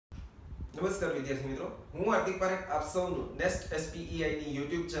નમસ્કાર વિદ્યાર્થી મિત્રો, હું હાર્દિક પારેખ આપ સૌનું નેક્સ્ટ SPEI ની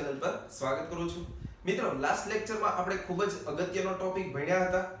YouTube ચેનલ પર સ્વાગત કરું છું. મિત્રો, લાસ્ટ લેક્ચરમાં આપણે ખૂબ જ અગત્યનો ટોપિક ભણ્યા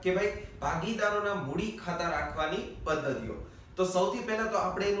હતા કે ભાઈ ભાગીદારોના મૂડી ખાતા રાખવાની પદ્ધતિઓ. તો સૌથી પહેલા તો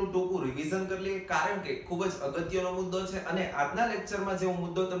આપણે એનું ટૂંકું રિવિઝન કરી લઈએ, કારણ કે ખૂબ જ અગત્યનો મુદ્દો છે અને આજના લેક્ચરમાં જે હું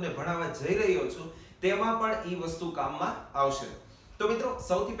મુદ્દો તમને ભણાવવા જઈ રહ્યો છું તેમાં પણ એ વસ્તુ કામમાં આવશે. તો મિત્રો,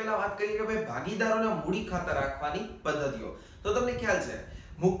 સૌથી પહેલા વાત કરીએ કે ભાઈ ભાગીદારોના મૂડી ખાતા રાખવાની પદ્ધતિઓ. તો તમને ખ્યાલ છે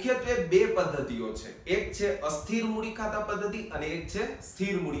મુખ્યત્વે બે પદ્ધતિઓ છે. એક છે અસ્થિર મૂડી ખાતા પદ્ધતિ અને એક છે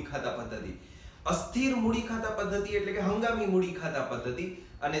સ્થિર મૂડી ખાતા પદ્ધતિ. અસ્થિર મૂડી ખાતા પદ્ધતિ એટલે કે હંગામી મૂડી ખાતા પદ્ધતિ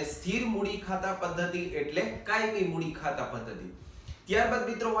અને સ્થિર મૂડી ખાતા પદ્ધતિ એટલે કાયમી મૂડી ખાતા પદ્ધતિ. ત્યારબાદ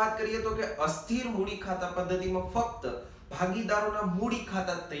મિત્રો વાત કરીએ તો કે અસ્થિર મૂડી ખાતા પદ્ધતિમાં ફક્ત ભાગીદારોના મૂડી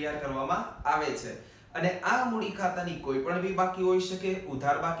ખાતા તૈયાર કરવામાં આવે છે અને આ મૂડી ખાતાની કોઈ પણ બી બાકી હોઈ શકે,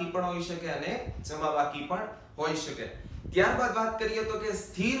 ઉધાર બાકી પણ હોઈ શકે અને જમા બાકી પણ હોઈ શકે. ત્યારબાદ વાત કરીએ તો કે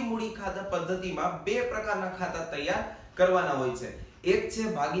સ્થિર મૂડી ખાતા પદ્ધતિમાં બે પ્રકારના ખાતા તૈયાર કરવાના હોય છે. એક છે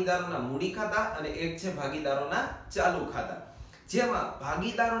ભાગીદારોના મૂડી ખાતા અને એક છે ભાગીદારોના ચાલુ ખાતા. જેમાં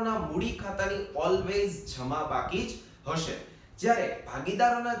ભાગીદારોના મૂડી ખાતાની ઓલવેઝ જમા બાકી જ હશે, જ્યારે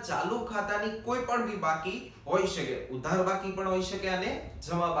ભાગીદારોના ચાલુ ખાતાની કોઈ પણ બી બાકી હોઈ શકે, ઉધાર બાકી પણ હોઈ શકે અને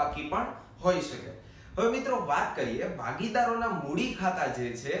જમા બાકી પણ હોઈ શકે. હવે મિત્રો વાત કરીએ ભાગીદારોના મૂડી ખાતા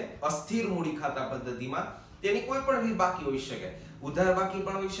જે છે અસ્થિર મૂડી ખાતા પદ્ધતિમાં તેની કોઈ પણ બી બાકી હોઈ શકે, ઉધાર બાકી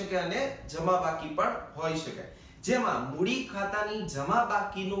પણ હોઈ શકે અને જમા બાકી પણ હોઈ શકે. જેમાં મૂડી ખાતાની જમા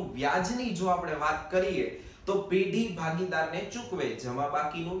બાકીનું વ્યાજની જો આપણે વાત કરીએ તો પેઢી ભાગીદારને ચૂકવે. જમા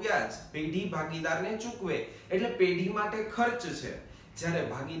બાકીનું વ્યાજ પેઢી ભાગીદારને ચૂકવે એટલે પેઢી માટે ખર્ચ છે, જ્યારે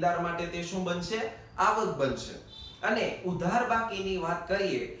ભાગીદાર માટે તે શું બનશે? આવક બનશે. અને ઉધાર બાકીની વાત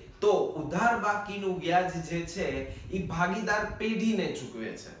કરીએ તો ઉધાર બાકીનું વ્યાજ જે છે એ ભાગીદાર પેઢીને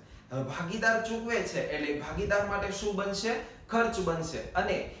ચૂકવે છે. ભાગીદાર ચૂકવે છે એટલે ભાગીદાર માટે શું બનશે? ખર્ચ બનશે.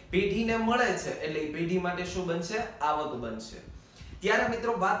 અને પેઢીને મળે છે એટલે પેઢી માટે શું બનશે? આવક બનશે. ત્યારે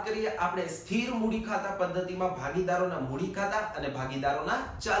મિત્રો વાત કરીએ આપણે સ્થિર મૂડી ખાતા પદ્ધતિમાં ભાગીદારોના મૂડી ખાતા અને ભાગીદારોના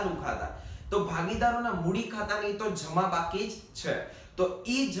ચાલુ ખાતા. તો ભાગીદારોના મૂડી ખાતાની તો જમા બાકી જ છે, તો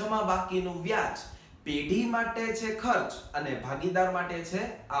ઈ જમા બાકીનું વ્યાજ પેઢી માટે છે ખર્ચ અને ભાગીદાર માટે છે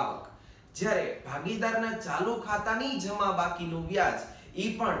આવક. જ્યારે ભાગીદારના ચાલુ ખાતાની જમા બાકીનું વ્યાજ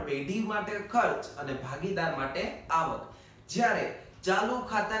ઈ પણ પેઢી માટે ખર્ચ અને ભાગીદાર માટે આવક. જ્યારે ચાલુ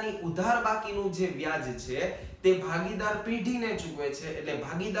ખાતાની ઉધાર બાકીનું જે વ્યાજ છે તે ભાગીદાર પેઢીને ચૂકવે છે એટલે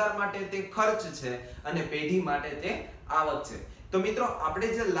ભાગીદાર માટે તે ખર્ચ છે અને પેઢી માટે તે આવક છે. તો મિત્રો, આપણે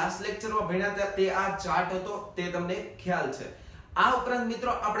જે લાસ્ટ લેક્ચરમાં ભણ્યા હતા તે આ ચાર્ટ હતો, તે તમને ખ્યાલ છે. આ ઉપરાંત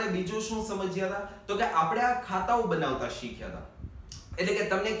મિત્રો આપણે બીજું શું સમજ્યા હતા તો કે આપણે આ ખાતાઓ બનાવતા શીખ્યા હતા. એટલે કે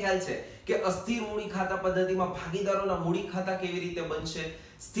તમને ખ્યાલ છે કે અસ્થિર મૂડી ખાતા પદ્ધતિમાં ભાગીદારોના મૂડી ખાતા કેવી રીતે બનશે,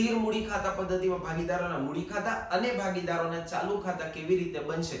 સ્થિર મૂડી ખાતા પદ્ધતિમાં ભાગીદારોના મૂડી ખાતા અને ભાગીદારોના ચાલુ ખાતા કેવી રીતે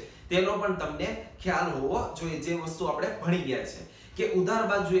બનશે તેનો પણ તમને ખ્યાલ હોવો જોઈએ. જે વસ્તુ આપણે ભણી ગયા છે કે ઉધાર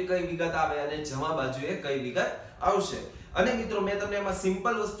બાજુએ કઈ વિગત આવે અને જમા બાજુએ કઈ વિગત આવશે. અને મિત્રો, મેં તમને એમાં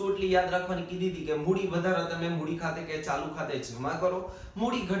સિમ્પલ વસ્તુ એટલી યાદ રાખવાની કીધી હતી કે મૂડી વધારવા તમે મૂડી ખાતે કે ચાલુ ખાતે જમા કરો,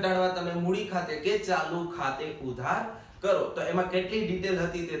 મૂડી ઘટાડવા તમે મૂડી ખાતે કે ચાલુ ખાતે ઉધાર કરો. તો એમાં કેટલી ડિટેલ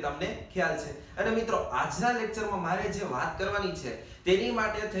હતી તે તમને ખ્યાલ છે. અને મિત્રો, આજના લેક્ચરમાં મારે જે વાત કરવાની છે તેની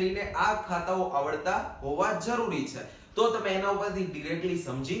માટે થઈને આ ખાતાઓ આવડતા હોવા જરૂરી છે, તો તમે એના ઉપરથી ડિરેક્ટલી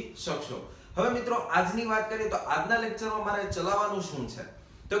સમજી શકશો. હવે મિત્રો, આજની વાત કરીએ તો આજના લેક્ચરમાં મારે ચલાવવાનું શું છે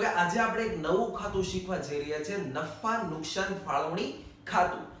તો કે આજે આપણે એક નવું ખાતું શીખવા જઈ રહ્યા છે, નફા નુકસાન ફાળવણી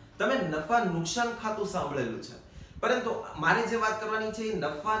ખાતું. તમે નફા નુકસાન ખાતું સાંભળેલું છે, પરંતુ મારે જે વાત કરવાની છે એ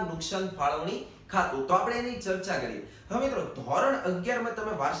નફા નુકસાન ફાળવણી ખાતું. તો આપણે એની ચર્ચા કરીએ. હવે મિત્રો, ધોરણ 11 માં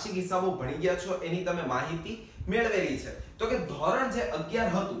તમે વાર્ષિક હિસાબો ભણી ગયા છો, એની તમે માહિતી મેળવેલી છે. તો કે ધોરણ જે 11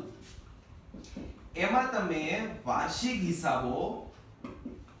 હતું એમાં તમે વાર્ષિક હિસાબો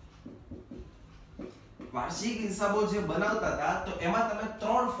જે બનાવતા હતા તો એમાં તમે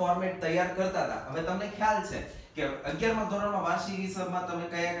 3 ફોર્મેટ તૈયાર કરતા હતા. હવે તમને ખ્યાલ છે કે 11મા ધોરણમાં વાર્ષિક હિસાબમાં તમે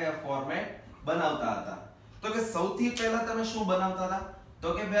કયા કયા ફોર્મેટ બનાવતા હતા. તો કે સૌથી પહેલા તમે શું બનાવતા હતા તો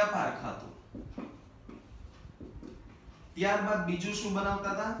કે વેપાર ખાતું. ત્યારબાદ બીજું શું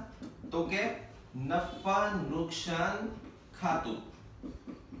બનાવતા હતા તો કે નફા નુકસાન ખાતું.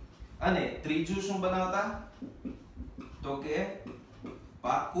 અને ત્રીજું શું બનાવતા તો કે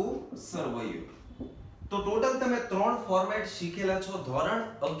પાકું સરવૈયું. તો ટોટલ તમે 3 ફોર્મેટ શીખેલા છો ધોરણ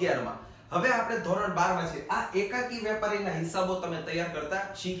 11 માં. હવે આપણે ધોરણ 12 માં છે. આ એકાકી વેપારીના હિસાબો તમે તૈયાર કરતા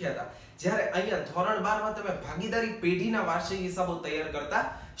શીખ્યા હતા, જ્યારે અહીંયા ધોરણ 12 માં તમે ભાગીદારી પેઢીના વાર્ષિક હિસાબો તૈયાર કરતા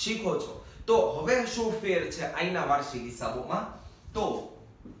શીખો છો. તો હવે શું ફેર છે આઈના વાર્ષિક હિસાબોમાં? તો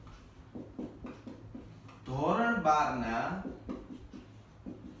ધોરણ 12 ના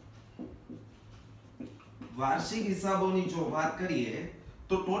વાર્ષિક હિસાબોની જો વાત કરીએ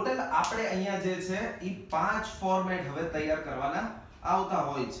તો ટોટલ આપણે અહીંયા જે છે ઈ 5 ફોર્મેટ હવે તૈયાર કરવાના આવતા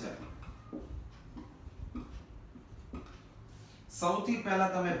હોય છે. સૌથી પહેલા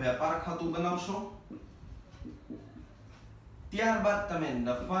તમે વેપાર ખાતું બનાવશો, ત્યારબાદ તમે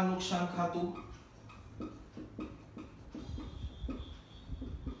નફા નુકસાન ખાતું,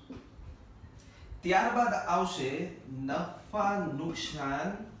 ત્યારબાદ આવશે નફા નુકસાન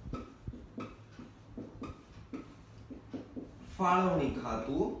ફાળવણી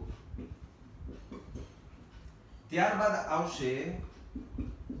ખાતું, ત્યારબાદ આવશે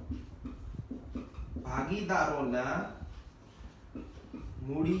ભાગીદારોના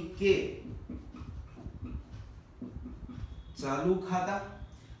મૂડી કે ચાલુ ખાતા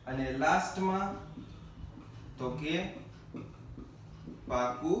અને લાસ્ટમાં તો કે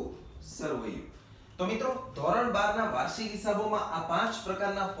પાકું સરવૈયું. તો મિત્રો ધોરણ 12 ના વાર્ષિક હિસાબોમાં આ 5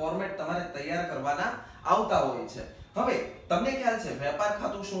 પ્રકારના ફોર્મેટ તમારે તૈયાર કરવાના આવતા હોય છે. હવે તમને ખ્યાલ છે વેપાર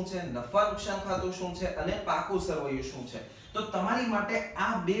ખાતું શું છે, નફા નુકસાન ખાતું શું છે અને પાકું સરવૈયું શું છે. તો તમારી માટે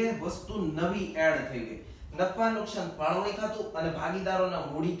આ બે વસ્તુ નવી એડ થઈ ગઈ, નફા નુકસાન ફાળવણી ખાતું અને ભાગીદારોના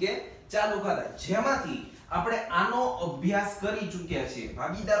મૂડી કે ચાલુ ખાતા, જેમાંથી આપણે આનો અભ્યાસ કરી ચૂક્યા છીએ.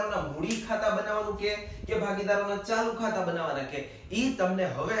 ભાગીદારોના મૂડી ખાતા બનાવવાનું કે ભાગીદારોના ચાલુ ખાતા બનાવવાના કે ઈ તમને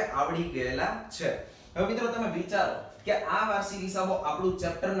હવે આવડી ગયેલા છે. હવે મિત્રો તમે વિચારો કે આ વાર્ષિક હિસાબો આપણું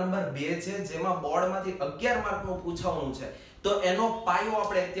ચેપ્ટર નંબર 2 છે, જેમાં બોર્ડમાંથી 11 માર્કનું પૂછવાનું છે. તો એનો પાયો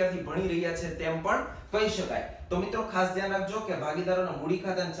આપણે અત્યારથી ભણી રહ્યા છે તેમ પણ કહી શકાય. તો મિત્રો ખાસ ધ્યાન રાખજો કે ભાગીદારોના મૂડી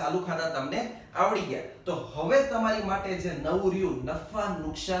ખાતા અને ચાલુ ખાતા તમને આવડી ગયા. તો હવે તમારી માટે જે નવું રહ્યું નફા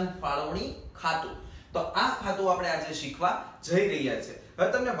નુકસાન ફાળવણી ખાતું, તો આ ખાતું આપણે આજે શીખવા જઈ રહ્યા છે.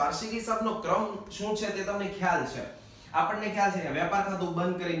 હવે તમને વાર્ષિક હિસાબનો ક્રમ શું છે તે તમને ખ્યાલ છે. આપણને ખ્યાલ છે કે વેપાર ખાતું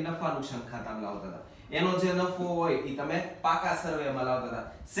બંધ કરીને નફા નુકસાન ખાતામાં લાવતા હતા, એનો જે નફો હોય એ તમે પાકા સર્વેમાં લાવતા હતા.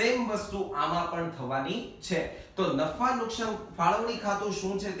 સેમ વસ્તુ આમાં પણ થવાની છે. તો નફા નુકસાન ફાળવણી ખાતું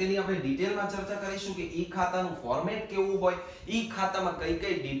શું છે તેની આપણે ડિટેલમાં ચર્ચા કરીશું કે ઈ ખાતાનું ફોર્મેટ કેવું હોય, ઈ ખાતામાં કઈ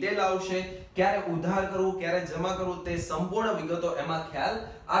કઈ ડિટેલ આવશે, ક્યારે ઉધાર કરવું, ક્યારે જમા કરવું, તે સંપૂર્ણ વિગતો એમાં ખ્યાલ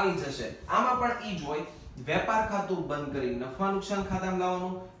આવી જશે. આમાં પણ ઈ જ હોય, વેપાર ખાતું બંધ કરી નફા નુકસાન ખાતામાં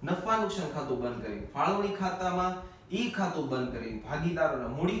લાવવાનું, નફા નુકસાન ખાતું બંધ કરી ફાળવણી ખાતામાં, ઈ ખાતું બંધ કરી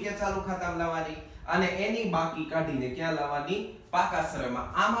ભાગીદારોના મૂડી કે ચાલુ ખાતામાં લાવવાની અને એની બાકી કાઢીને ક્યાં લાવવાની, પાકા સર્વેમાં.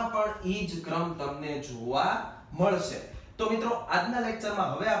 આમાં પણ ઈ જ ક્રમ તમને જોવા મળશે. તો મિત્રો આજના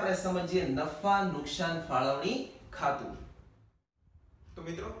લેક્ચરમાં હવે આપણે સમજીએ નફા નુકસાન ફાળવણી ખાતું. તો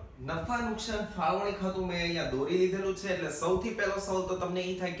મિત્રો નફા નુકસાન ફાળવણી ખાતું મેં અહીંયા દોરી લીધેલું છે, એટલે સૌથી પહેલો સવાલ તો તમને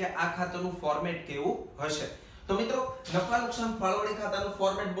ઈ થાય કે આ ખાતાનું ફોર્મેટ કેવું હશે. તો મિત્રો નફા નુકસાન ફાળવણી ખાતાનું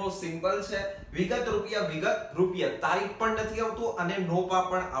ફોર્મેટ બહુ સિમ્પલ છે. વિગત રૂપિયા, તારીખ પણ નથી આવતું અને નોપા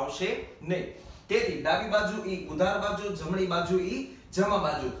પણ આવશે નહીં. તેથી ડાબી બાજુ ઈ ઉધાર બાજુ, જમણી બાજુ ઈ જમા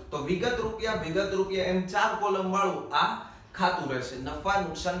બાજુ. તો વિગત રૂપિયા એમ 4 કોલમ વાળું આ ખાતું રહેશે, નફા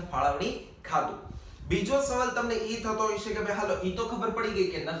નુકસાન ફાળવણી ખાતું. બીજો સવાલ તમને ઈ થતો હશે કે ભાઈ હાલો ઈ તો ખબર પડી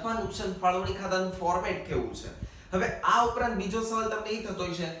ગઈ કે નફા નુકસાન ફાળવણી ખાતાનું ફોર્મેટ કેવું છે. હવે આ ઉપરાંત બીજો સવાલ તમને ઈ થતો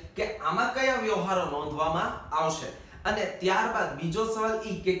હશે કે આમાં કયા વ્યવહારો નોંધવામાં આવશે, અને ત્યારબાદ બીજો સવાલ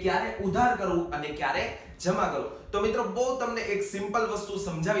ઈ કે ક્યારે ઉધાર કરવું અને ક્યારે જમા કરવું. તો મિત્રો બહુ તમને એક સિમ્પલ વસ્તુ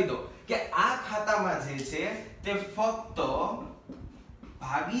સમજાવી દો કે આ ખાતામાં જે છે તે ફક્ત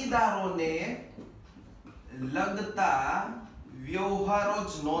ભાગીદારોને લગતા વ્યવહારો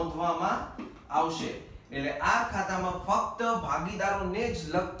જ નોંધવામાં આવશે. એટલે આ ખાતામાં ફક્ત ભાગીદારોને જ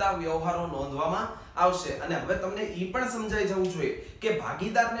લગતા વ્યવહારો નોંધવામાં આવશે. અને હવે તમને ઈ પણ સમજાઈ જવું જોઈએ કે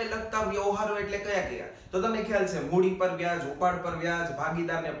ભાગીદારને લગતા વ્યવહારો એટલે કયા કયા. તો તમને ખ્યાલ છે મૂડી પર વ્યાજ, ઉપાડ પર વ્યાજ,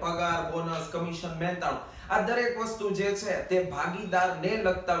 ભાગીદારને પગાર, બોનસ, કમિશન, મહેનતાણું, આ દરેક વસ્તુ જે છે તે ભાગીદારને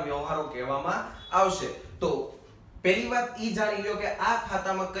લગતા વ્યવહારો કહેવામાં આવશે. તો પહેલી વાત ઈ જાણી લો કે આ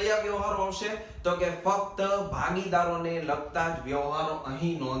ખાતામાં કયા વ્યવહારો આવશે, તો કે ફક્ત ભાગીદારોને લગતા જ વ્યવહારો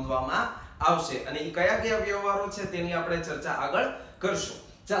અહીં નોંધવામાં આવશે. અને ઈ કયા કયા વ્યવહારો છે તેની આપણે ચર્ચા આગળ કરશું.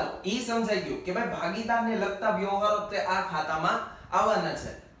 ચાલો ઈ સમજાઈ ગયું કે ભાઈ ભાગીદારને લગતા વ્યવહારો તે આ ખાતામાં આવવાના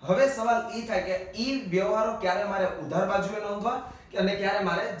છે. હવે સવાલ ઈ થાય કે ઈ વ્યવહારો ક્યારે મારે ઉધાર બાજુએ નોંધવા અને ક્યારે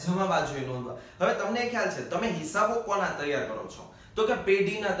મારે જમા બાજુએ નોંધવા. હવે તમને ખ્યાલ છે તમે હિસાબો કોના તૈયાર કરો છો, તો કે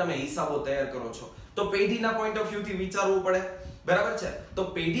પેઢીના તમે હિસાબો તૈયાર કરો છો. તો પેઢીના પોઈન્ટ ઓફ વ્યૂ થી વિચારવું પડે, બરાબર છે. તો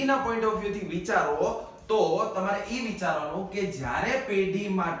પેઢીના પોઈન્ટ ઓફ વ્યૂ થી વિચારો તો તમારે ઈ વિચારવાનું કે જ્યારે પેઢી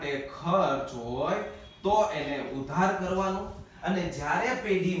માટે ખર્ચ હોય તો એને ઉધાર કરવાનું, અને જ્યારે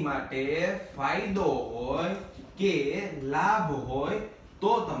પેઢી માટે ફાયદો હોય કે લાભ હોય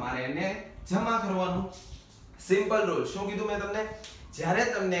તો તમારે એને જમા કરવાનું. Simple rule. શું કીધું મેં તમને? જ્યારે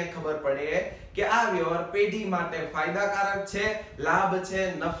તમને ખબર પડે કે આ વ્યવહાર પેઢી માટે ફાયદાકારક છે, લાભ છે,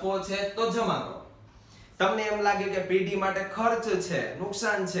 નફો છે, તો જમા કરો. તમને એમ લાગે કે પેઢી માટે ખર્ચ છે,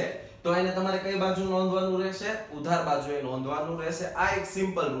 નુકસાન છે, તો એને તમારે કઈ બાજુ નોંધવાનું રહેશે? ઉધાર બાજુએ નોંધવાનું રહેશે. આ એક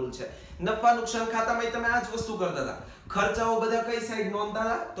સિમ્પલ રૂલ છે. નફા નુકસાન ખાતામાં તમે આ જ વસ્તુ કરતા હતા. ખર્ચાઓ બધા કઈ સાઈડ નોંધતા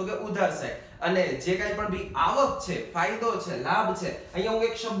હતા? તો કે ઉધાર સાઈડ. અને જે કાઈ પણ બી આવક છે, ફાયદો છે, લાભ છે, અહીંયા હું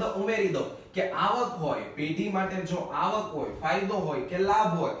એક શબ્દ ઉમેરી દઉં કે આવક હોય, પેઢી માટે જો આવક હોય, ફાયદો હોય કે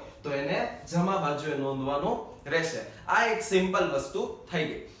લાભ હોય તો એને જમા બાજુએ નોંધવાનું રહેશે. આ એક સિમ્પલ વસ્તુ થઈ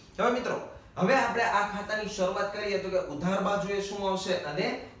ગઈ. હવે મિત્રો, હવે આપણે આ ખાતાની શરૂઆત કરીએ તો કે ઉધાર બાજુએ શું આવશે અને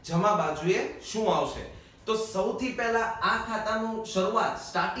જમા બાજુએ શું આવશે. તો સૌથી પહેલા આ ખાતાનું શરૂઆત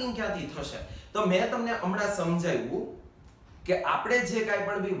સ્ટાર્ટિંગ ક્યાંથી થશે? તો મેં તમને હમણાં સમજાવ્યું કે આપણે જે કાઈ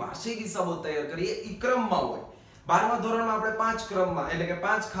પણ બી વાર્ષિક હિસાબો તૈયાર કરીએ એ ક્રમમાં હોય. 12મા ધોરણમાં આપણે 5 ક્રમમાં એટલે કે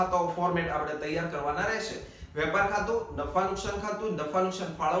 5 ખાતાઓ ફોર્મેટ આપણે તૈયાર કરવાના રહેશે. વેપાર ખાતું, નફા નુકસાન ખાતું, નફા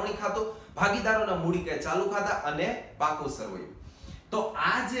નુકસાન ફાળવણી ખાતું, ભાગીદારોના મૂડી કે ચાલુ ખાતા અને પાકું સરવૈયું. તો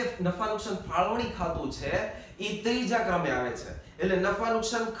આ જે નફા નુકસાન ફાળવણી ખાતું છે એ ત્રીજા ક્રમે આવે છે. એટલે નફા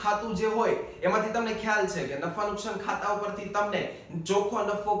નુકસાન ખાતું જે હોય એમાંથી તમને ખ્યાલ છે કે નફા નુકસાન ખાતા ઉપરથી તમને ચોખ્ખો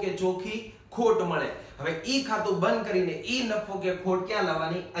નફો કે ચોખ્ખી ખોટ મળે. હવે ઈ ખાતું બંધ કરીને ઈ નફો કે ખોટ ક્યાં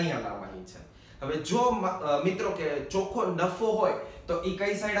લાવવાની? અહીંયા લાવવાની છે. હવે જો મિત્રો કે ચોખ્ખો નફો હોય તો ઈ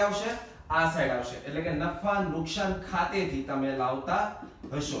કઈ સાઈડ આવશે? આ સાઈડ આવશે. એટલે કે નફા નુકસાન ખાતેથી તમે લાવતા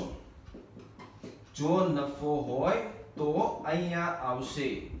હશો. જો નફો હોય તો અહીંયા આવશે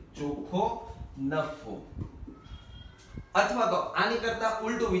ચોખ્ખો નફો. અથવા તો આની કરતા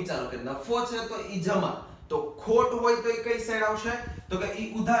ઉલટું વિચારો કે નફો છે તો ઈ જમા, તો ખોટ હોય તો ઈ કઈ સાઈડ આવશે? તો કે ઈ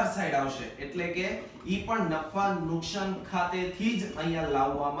ઉધાર સાઈડ આવશે. એટલે કે ઈ પણ નફા નુકસાન ખાતેથી જ અહીંયા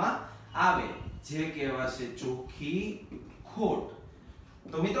લાવવામાં આવે, જે કહેવાશે ચોખ્ખી ખોટ.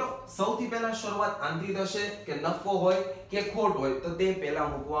 તો મિત્રો, સૌથી પહેલા શરૂઆત આંતરિક હશે કે નફો હોય કે ખોટ હોય તો તે પહેલા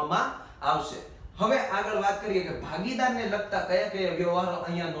મૂકવામાં આવશે. હવે આગળ વાત કરીએ કે ભાગીદારને લગતા કયા કયા વ્યવહારો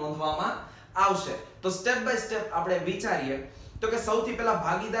અહીંયા નોંધવામાં આવશે. તો સ્ટેપ બાય સ્ટેપ આપણે વિચારીએ તો કે સૌથી પહેલા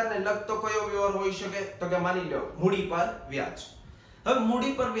ભાગીદારને લગતો કયો વ્યવહાર હોઈ શકે? તો કે માની લો મૂડી પર વ્યાજ. હવે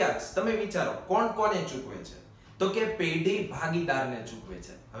મૂડી પર વ્યાજ તમે વિચારો કોણ કોને ચૂકવે છે? તો કે પેઢી ભાગીદારને ચૂકવે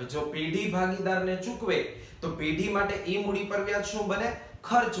છે. હવે જો પેઢી ભાગીદારને ચૂકવે તો પેઢી માટે એ મૂડી પર વ્યાજ શું બને?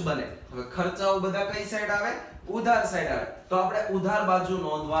 ખર્ચ બને. હવે ખર્ચાઓ બધા કઈ સાઈડ આવે? ઉધાર સાઈડ આવે. તો આપણે ઉધાર બાજુ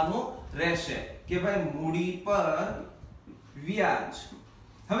નોંધવાનું રહેશે કે ભાઈ મૂડી પર વ્યાજ.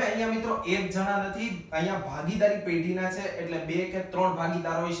 હવે અહીંયા મિત્રો એક જણા નથી, અહીંયા ભાગીદારી પેઢીના છે એટલે 2 કે 3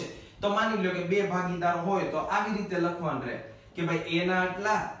 ભાગીદાર હોય છે. તો માની લો કે 2 ભાગીદાર હોય તો આવી રીતે લખવાનું રહે કે ભાઈ A ના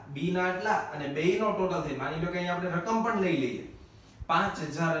આટલા, B ના આટલા અને બેયનો ટોટલ થઈ. માની લો કે અહીંયા આપણે રકમ પણ લઈ લઈએ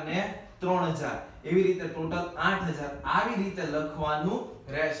 5000 અને 3000, એવી રીતે ટોટલ 8000. આવી રીતે લખવાનું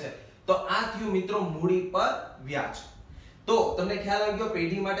રહેશે. તો આ થયું મિત્રો મૂડી પર વ્યાજ. તો તમને ખ્યાલ આવી ગયો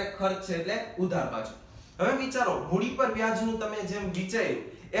પેઢી માટે ખર્ચ છે એટલે ઉધાર બાજુ. હવે વિચારો મૂડી પર વ્યાજનું તમે જેમ વિચાર્યું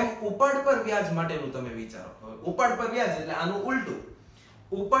એમ ઉપાડ પર વ્યાજ માટેનું તમે વિચારો. ઉપાડ પર વ્યાજ એટલે આનું ઉલટું.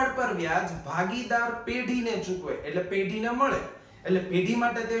 ઉપાડ પર વ્યાજ ભાગીદાર પેઢીને ચૂકવે એટલે પેઢીને મળે. એટલે પેઢી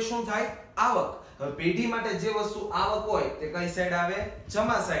માટે તે શું થાય? આવક. હવે પેઢી માટે જે વસ્તુ આવક હોય તે કઈ સાઈડ આવે?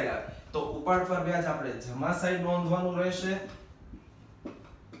 જમા સાઈડ આવે. તો ઉપાડ પર વ્યાજ આપણે જમા સાઈડ નોંધવાનું રહેશે.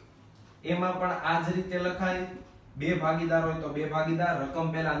 એમાં પણ આ જ રીતે લખાય. 2 ભાગીદાર હોય તો 2 ભાગીદાર,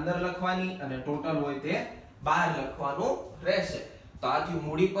 રકમ પહેલા અંદર લખવાની અને ટોટલ હોય તે બહાર લખવાનું રહેશે. તો આ થયું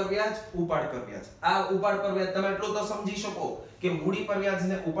મૂડી પર વ્યાજ, ઉપાડ પર વ્યાજ. આ ઉપાડ પર વ્યાજ તમે એટલું તો સમજી શકો કે મૂડી પર વ્યાજ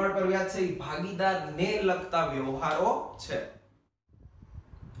ને ઉપાડ પર વ્યાજ છે એ ભાગીદારને લગતા વ્યવહારો છે.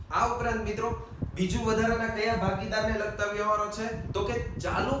 આ ઉપરાંત મિત્રો બીજું વધારાના કયા ભાગીદારને લગતા વ્યવહારો છે? તો કે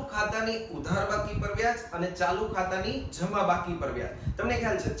ચાલુ ખાતાની ઉધાર બાકી પર વ્યાજ અને ચાલુ ખાતાની જમા બાકી પર વ્યાજ. તમને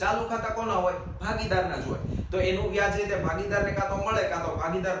ખ્યાલ છે ચાલુ ખાતા કોના હોય? ભાગીદારના જ હોય. તો એનું વ્યાજ એ ભાગીદારને કાં તો મળે કાં તો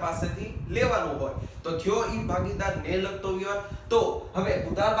ભાગીદાર પાસેથી લેવાનું હોય. તો થયો ઈ ભાગીદારને લગતો વ્યવહાર. તો હવે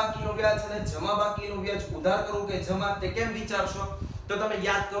ઉધાર બાકીનો વ્યાજ અને જમા બાકીનું વ્યાજ ઉધાર કરું કે જમા તે કેમ વિચારશો? તો તમે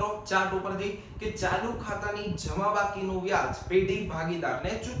યાદ કરો ચાર્ટ ઉપરથી કે ચાલુ ખાતાની જમા બાકીનું વ્યાજ પેઢી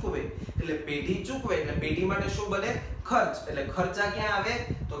ભાગીદારને ચૂકવે. એટલે પેઢી ચૂકવે એટલે પેઢી માટે શું બને? ખર્ચ. એટલે ખર્ચા ક્યાં આવે?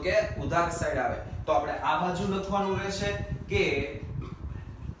 તો કે ઉધાર સાઈડ આવે. તો આપણે આ બાજુ લખવાનું રહેશે કે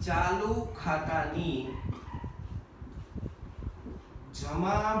ચાલુ ખાતાની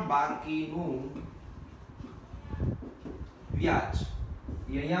જમા બાકીનું વ્યાજ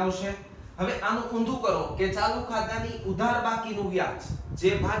અહીંયા આવશે. હવે આનું ઊંધું કરો કે ચાલુ ખાતાની ઉધાર બાકીનું વ્યાજ જે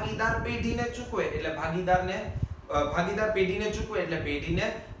ભાગીદાર પેઢીને ચૂકવે એટલે ભાગીદાર પેઢીને ચૂકવે એટલે પેઢીને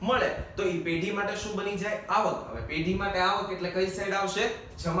મળે. તો ઈ પેઢી માટે શું બની જાય? આવક. હવે પેઢી માટે આવક એટલે કઈ સાઈડ આવશે?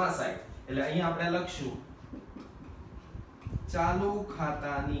 જમા સાઈડ. એટલે અહીંયા આપણે લખશું ચાલુ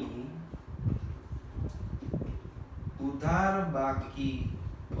ખાતાની ઉધાર બાકી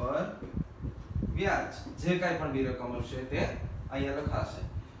પર વ્યાજ. જે કાઈ પણ બી રકમ હશે તે અહીંયા લખાશે.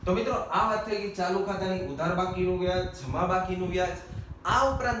 તો મિત્રો આ વાત થઈ ગઈ ચાલુ ખાતાની ઉધાર બાકીનું વ્યાજ, જમા બાકીનું વ્યાજ.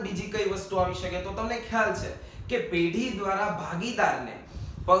 આ ઉપરાંત બીજી કઈ વસ્તુ આવી શકે તો તમને ખ્યાલ છે કે પેઢી દ્વારા ભાગીદારને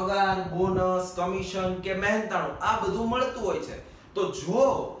પગાર, બોનસ, કમિશન કે મહેનતાણું આ બધું મળતું હોય છે. તો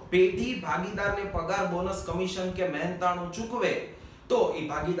જો પેઢી ભાગીદારને પગાર, બોનસ, કમિશન કે મહેનતાણું ચૂકવે તો એ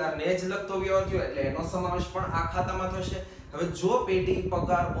ભાગીદારને જ લગતો વ્યવહાર થયો એટલે એનો સમાવેશ પણ આ ખાતામાં થશે. હવે જો પેઢી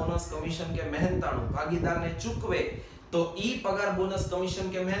પગાર, બોનસ, કમિશન કે મહેનતાણું ભાગીદારને ચૂકવે તો ઈ પગાર, બોનસ,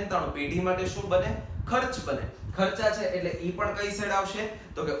 કમિશન કે મહેનતાણું પેઢી માટે શું બને? ખર્ચ બને. ખર્ચા છે એટલે ઈ પણ કઈ સાઈડ આવશે?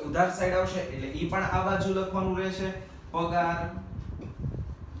 તો કે ઉધાર સાઈડ આવશે એટલે ઈ પણ આ બાજુ લખવાનું રહેશે. પગાર,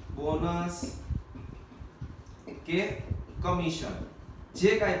 બોનસ કે કમિશન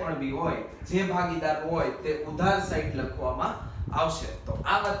જે કાઈ પણ બી હોય, જે ભાગીદાર હોય તે ઉધાર સાઈડ લખવામાં આવશે. તો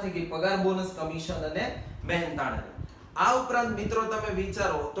આ વાત થઈ ગઈ પગાર, બોનસ, કમિશન અને મહેનતાણ. આ ઉપરાંત મિત્રો તમે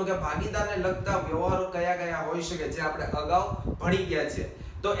વિચારો તો કે ભાગીદારને લગતા વ્યવહારો કયા કયા હોઈ શકે જે આપણે અગાઉ ભણી ગયા છે.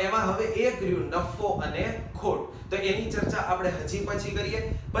 તો એમાં હવે એક રહ્યું નફો અને ખોટ. તો એની ચર્ચા આપણે હજી પછી કરીએ.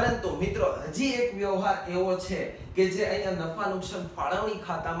 પરંતુ મિત્રો હજી એક વ્યવહાર એવો છે કે જે અહીંયા નફા નુકસાન ફાળવણી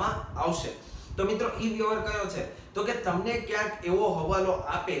ખાતામાં આવશે. તો મિત્રો ઈ વ્યવહાર કયો છે? તો કે તમને ક્યાંક એવો હવાલો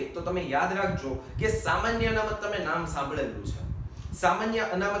આપે તો તમે યાદ રાખજો કે સામાન્ય અનામત તમે નામ સાંભળેલું છે. સામાન્ય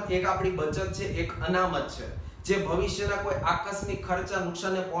અનામત એક આપણી બચત છે, એક અનામત છે જે ભવિષ્યના કોઈ આકસ્મિક ખર્ચા,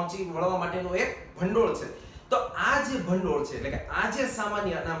 નુકસાનને પહોંચી વળવા માટેનું એક ભંડોળ છે. તો આ જે ભંડોળ છે એટલે કે આ જે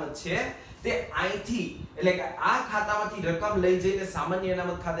સામાન્ય અનામત છે તે અહીંથી એટલે કે આ ખાતામાંથી રકમ લઈ જઈને સામાન્ય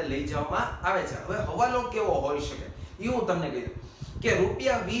અનામત ખાતે લઈ જવામાં આવે છે. હવે હવાલો કેવો હોઈ શકે એ હું તમને કહી દઉં કે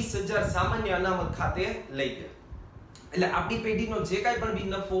 ₹20,000 સામાન્ય અનામત ખાતે લઈ ગયા એટલે આપણી પેઢીનો જે કાઈ પણ બી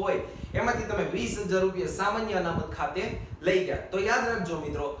નફો હોય એમાંથી તમે ₹20,000 સામાન્ય અનામત ખાતે લઈ ગયા. તો યાદ રાખજો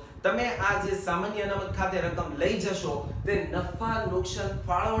મિત્રો, તમે આ જે સામાન્ય અનામત ખાતે રકમ લઈ જશો તે નફા નુકસાન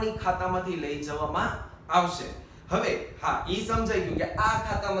ફાળવણી ખાતામાંથી લઈ જવામાં આવશે. હવે હા ઈ સમજાઈ ગયું કે આ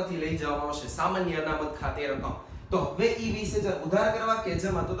ખાતામાંથી લઈ જવામાં આવશે સામાન્ય અનામત ખાતે રકમ. તો હવે ઈ 20,000 ઉધાર કરવા કે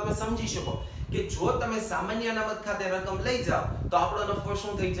જમા તો તમે સમજી શકો કે જો તમે સામાન્ય અનામત ખાતે રકમ લઈ જાઓ તો આપણો નફો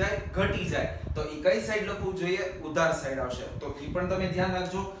શું થઈ જાય? ઘટી જાય. તો ઈ કઈ સાઈડ લખવું જોઈએ? ઉધાર સાઈડ આવશે. તો ઈ પણ તમે ધ્યાન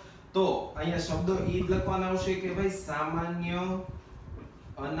રાખજો. તો અહીંયા શબ્દો ઈ લખવાના આવશે કે ભાઈ સામાન્ય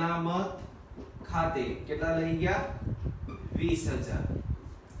અનામત ખાતે કેટલા લઈ ગયા? 20,000.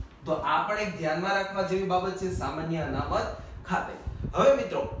 તો આ પણ એક ધ્યાનમાં રાખવા જેવી બાબત છે, સામાન્ય અનામત ખાતે. હવે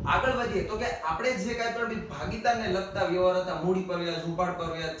મિત્રો આગળ વધીએ તો કે આપણે જે કાઈ પણ ભાગીદારને લગતા વ્યવહાર હતા, મૂડી પર વ્યાજ, ઉપાડ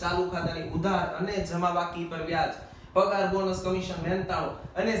પર વ્યાજ, ચાલુ ખાતાની ઉધાર અને જમા બાકી પર વ્યાજ, પગાર, બોનસ, કમિશન, મહેનતાણું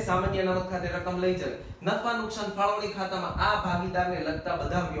અને સામાન્ય અનામત ખાતે રકમ લઈ જાય, નફા નુકસાન ફાળવણી ખાતામાં આ ભાગીદારને લગતા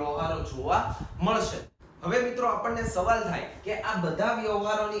બધા વ્યવહારો જોવા મળશે. હવે મિત્રો આપણને સવાલ થાય કે આ બધા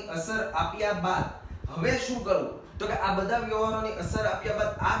વ્યવહારોની અસર આપ્યા બાદ હવે શું કરવું? તો કે આ બધા વ્યવહારોની અસર આપ્યા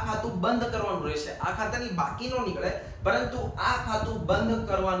બાદ આ ખાતું બંધ કરવાનું રહેશે. આ ખાતાની બાકી નો નીકળે પરંતુ આ ખાતું બંધ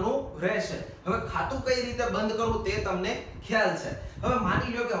કરવાનું રહેશે. હવે ખાતું કઈ રીતે બંધ કરવું તે તમને ખ્યાલ છે. હવે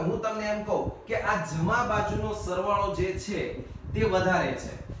માની લો કે હું તમને એમ કહું કે આ જમા બાજુનો સરવાળો જે છે તે વધારે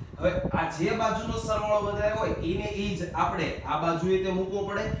છે. હવે આ જે બાજુનો સરવાળો વધારે હોય એને ઈ જ આપણે આ બાજુએ તે મૂકવો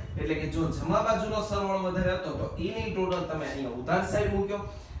પડે. એટલે કે જો જમા બાજુનો સરવાળો વધારે હતો તો એની ટોટલ તમે અહીંયા ઉધાર સાઈડ મૂક્યો.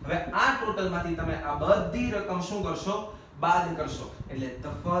 હવે આ ટોટલ માંથી તમે આ બધી રકમ શું કરશો? બાદ કરશો. એટલે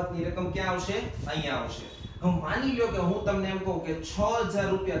તફાવતની રકમ ક્યાં આવશે? અહીંયા આવશે. હવે માની લો કે હું તમને એમ કહું કે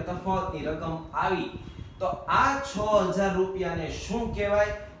 ₹6,000 તફાવતની રકમ આવી તો આ ₹6,000 ને શું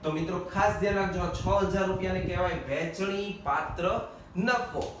કહેવાય? તો મિત્રો ખાસ ધ્યાન રાખજો, આ ₹6,000 ને કહેવાય વહેંચણી પાત્ર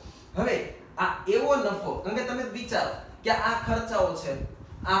નફો. હવે આ એવો નફો, કારણ કે તમે વિચારો કે આ ખર્ચાઓ છે,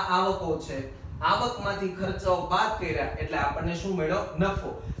 આ આવકો છે, આવકમાંથી ખર્ચાઓ બાદ કર્યા એટલે આપણને શું મળ્યો?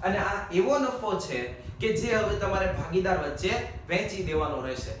 નફો. અને આ એવો નફો છે કે જે હવે તમારે ભાગીદાર વચ્ચે વહેંચી દેવાનો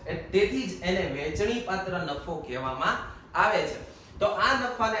રહેશે. તેથી જ એને વહેંચણી પાત્ર નફો કહેવામાં આવે છે. તો આ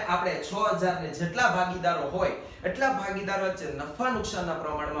નફાને આપણે 6,000 ને જેટલા ભાગીદારો હોય એટલા ભાગીદાર વચ્ચે નફા નુકસાનના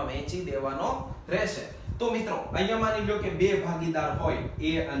પ્રમાણમાં વહેંચી દેવાનો રહેશે. તો મિત્રો અહીંયા માની લો કે બે ભાગીદાર હોય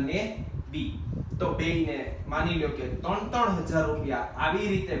A અને B. તો બેયને માની લો કે ₹3,000 આવી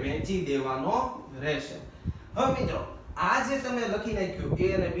રીતે વહેંચી દેવાનો રહેશે. હવે મિત્રો આ જે તમે લખી નાખ્યું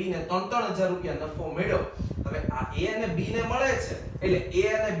A અને B ને ₹3,000 નફો મળ્યો. હવે આ A અને B ને મળે છે એટલે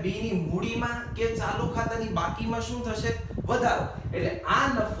A અને B ની મૂડીમાં કે ચાલુ ખાતાની બાકીમાં શું થશે? વધારો. એટલે આ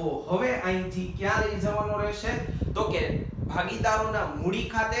નફો હવે અહીંથી ક્યાં લઈ જવાનો રહેશે? તો કે ભાગીદારોના મૂડી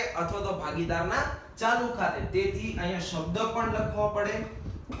ખાતે અથવા તો ભાગીદારના ચાલુ ખાતે. તેથી અહીંયા શબ્દ પણ લખવો પડે,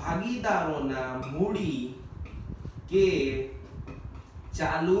 ભાગીદારોના મૂડી કે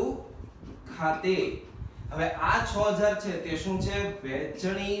ચાલુ ખાતે. હવે આ 6,000 છે તે શું છે?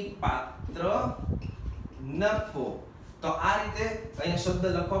 વહેંચણી પાત્ર નફો. તો આ રીતે અહીંયા શબ્દ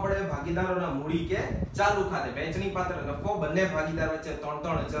લખવો પડે, ભાગીદારોના મૂડી કે ચાલુ ખાતે વહેંચણી પાત્ર નફો. બંને ભાગીદાર વચ્ચે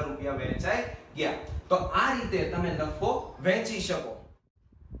 ₹3,000 વહેંચાઈ ગયા. તો આ રીતે તમે નફો વહેંચી શકો.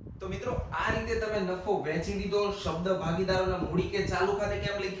 તો મિત્રો આ રીતે તમે નફો વેચી લીધો. શબ્દ ભાગીદારોના મૂડી કે ચાલુ ખાતે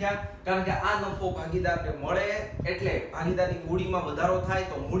કેમ લખ્યા? કારણ કે આ નફો ભાગીદારને મળે એટલે ભાગીદારની મૂડીમાં વધારો થાય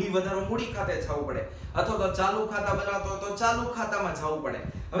તો મૂડી વધારો મૂડી ખાતે જવું પડે, અથવા તો ચાલુ ખાતા બનાવતો તો ચાલુ ખાતામાં જવું પડે.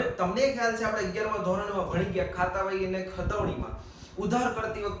 હવે તમને ખ્યાલ છે આપણે 11મા ધોરણમાં ભણી ગયા ખાતાવહી અને ખતવણીમાં ઉધાર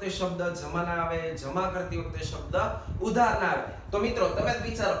કરતી વખતે શબ્દ જમા ના આવે, જમા કરતી વખતે શબ્દ ઉધાર ના આવે. તો મિત્રો તમે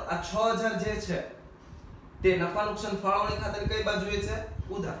વિચારો આ 6000 જે છે તે નફા નુકસાન ફાળવણી ખાતે કઈ બાજુએ છે?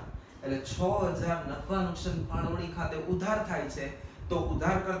 ઉધાર. એટલે 6000 નફા નુકસાન ફાળવણી ખાતે ઉધાર થાય છે તો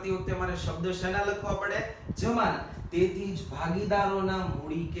ઉધાર કરતી વખતે મારે શબ્દ શેના લખવા પડે? જમાના. તેથી જ ભાગીદારોના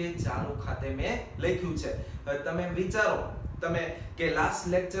મૂડી કે ચાલુ ખાતે મેં લખ્યું છે. હવે તમે વિચારો તમે કે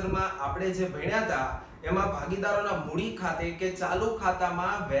લાસ્ટ લેક્ચરમાં આપણે જે ભણ્યા હતા એમાં ભાગીદારોના મૂડી ખાતે કે ચાલુ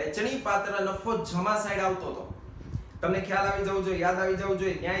ખાતામાં વહેંચણી પાત્ર નફો જમા સાઈડ આવતો હતો. તમને ખ્યાલ આવી જવું જોઈએ, યાદ આવી જવું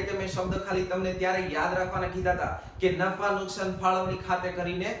જોઈએ. ન્યાય તમે શબ્દ ખાલી તમને ત્યારે યાદ રાખવાના કીધા હતા કે નફા નુકસાન ફાળવણી ખાતે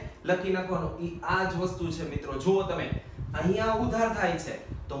કરીને લખી નાખવાનું. ઈ આ જ વસ્તુ છે મિત્રો. જુઓ તમે અહીંયા ઉધાર થાય છે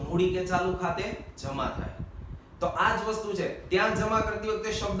તો મૂડી કે ચાલુ ખાતે જમા થાય. તો આ જ વસ્તુ છે. ત્યાં જમા કરતી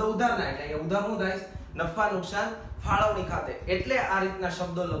વખતે શબ્દ ઉધાર ના, એટલે અહીંયા ઉધાર શું થાય? નફા નુકસાન ફાળવણી ખાતે. એટલે આ રીતના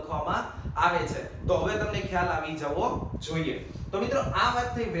શબ્દો લખવામાં આવે છે. તો હવે તમને ખ્યાલ આવી જવો જોઈએ. તો મિત્રો આ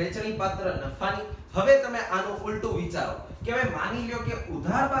વાત થઈ વહેંચણી પાત્ર નફાની. હવે તમે આનું ઉલટું વિચારો કે ભાઈ માની લ્યો કે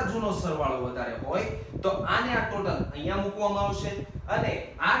ઉધાર બાજુનો સરવાળો વધારે હોય તો આને આ ટોટલ અહીંયા મૂકવામાં આવશે અને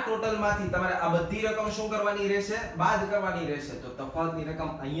આ ટોટલ માંથી તમારે આ બધી રકમ શું કરવાની રહેશે? બાદ કરવાની રહેશે. તો તફાવતની રકમ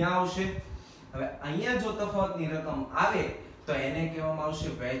અહીંયા આવશે. હવે અહીંયા જો તફાવતની રકમ આવે તો એને કહેવામાં આવશે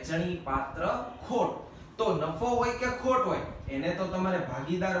વહેંચણી પાત્ર ખોટ. તો નફો હોય કે ખોટ હોય એને તો તમારે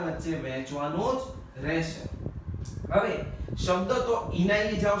ભાગીદાર વચ્ચે વહેંચવાનું જ રહેશે. હવે શબ્દ તો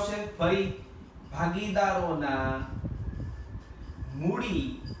ઇનાઈ જ આવશે. ફરી ભાગીદારોના મૂડી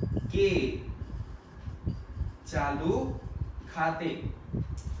કે ચાલુ ખાતે.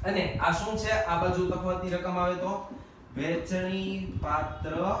 અને આ શું છે? આ બાજુ તફાવતની રકમ આવે તો વહેંચણી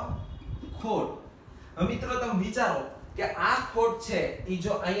પાત્ર ખોટ. હવે મિત્રો તમે વિચારો કે આ ખોટ છે ઈ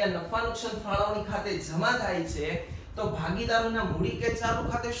જો અહીંયા નફા નુકસાન ફાળવણી ખાતે જમા થાય છે તો ભાગીદારોના મૂડી કે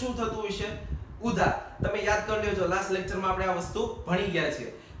ચાલુ ખાતે શું થતું હશે? ઉધાર. તમે યાદ કરી લેજો લાસ્ટ લેક્ચરમાં આપણે આ વસ્તુ ભણી ગયા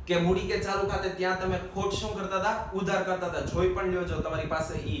છે કે મૂડી કે ચાલુ ખાતે ત્યાં તમે ખોટ શું કરતા હતા? ઉધાર કરતા હતા. જોઈ પણ લ્યો જો તમારી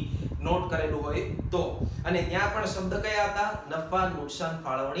પાસે ઈ નોટ કરેલું હોય તો. અને ત્યાં પણ શબ્દ કયા હતા? નફા નુકસાન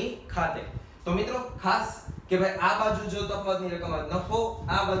ફાળવણી ખાતે. તો મિત્રો ખાસ કે ભાઈ આ બાજુ જો તફાવતની રકમ આવે નફો,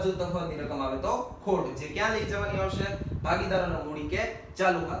 આ બાજુ તફાવતની રકમ આવે તો ખોટ, જે ક્યાં લઈ જવાની આવશે? ભાગીદારોના મૂડી કે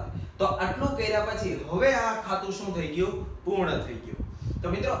ચાલુ ખાતે. તો આટલું કર્યા પછી હવે આ ખાતું શું થઈ ગયું? પૂર્ણ થઈ ગયું.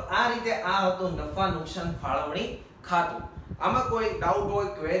 તો મિત્રો આ રીતે આ હતું નફા નુકસાન ફાળવણી ખાતું. આમાં કોઈ ડાઉટ હોય,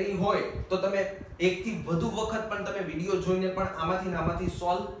 ક્વેરી હોય તો તમે એકથી વધુ વખત પણ તમે વિડિયો જોઈને પણ આમાંથી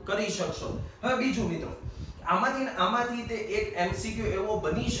સોલ્વ કરી શકશો. હવે બીજું મિત્રો આમાંથી તે એક એમસીક્યુ એવો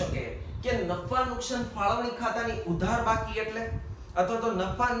બની શકે કે નફા નુકસાન ફાળવણી ખાતાની ઉધાર બાકી એટલે, અથવા તો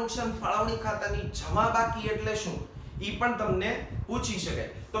નફા નુકસાન ફાળવણી ખાતાની જમા બાકી એટલે શું? ઈ પણ તમને પૂછી શકે.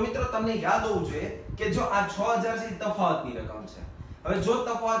 તો મિત્રો તમને યાદ હોવું જોઈએ કે જો આ 6000 છે તફાવતની રકમ છે. હવે જો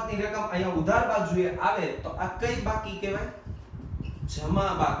તફાવતની રકમ અહીંયા ઉધાર બાજુએ આવે તો આ કઈ બાકી કહેવાય? જમા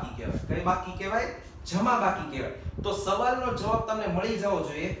બાકી કહેવાય. કઈ બાકી કહેવાય? જમા બાકી કહેવાય. તો સવાલનો જવાબ તમને મળી જવો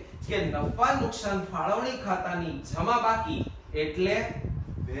જોઈએ કે નફા નુકસાન ફાળવણી ખાતાની જમા બાકી એટલે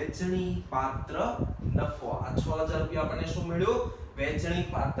વહેંચણી પાત્ર નફો. આ 6000 રૂપિયા આપણને શું મળ્યું? વહેંચણી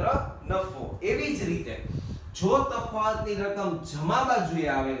પાત્ર નફો. એવી જ રીતે જો તફાવતની રકમ જમા બાજુએ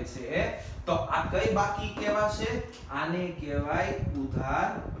આવે છે તો આ કઈ બાકી કહેવાશે? આને કહેવાય ઉધાર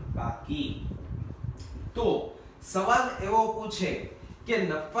બાકી. તો સવાલ એવો પૂછે કે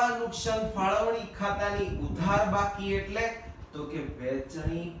નફા નુકસાન ફાળવણી ખાતાની ઉધાર બાકી એટલે તો કે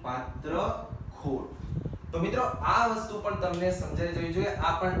વહેંચણી પાત્ર ખોટ. તો મિત્રો આ વસ્તુ પણ તમને સમજાઈ જવી જોઈએ.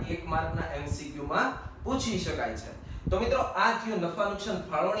 આ પણ 1 માર્કના એમસીક્યુ માં પૂછી શકાય છે. તો મિત્રો આ થયું નફા નુકસાન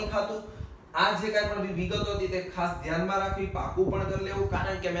ફાળવણી ખાતું. આ જે કાઈ પણ વિગતો હતી તે ખાસ ધ્યાનમાં રાખવી, પાકું પણ કરી લેવું,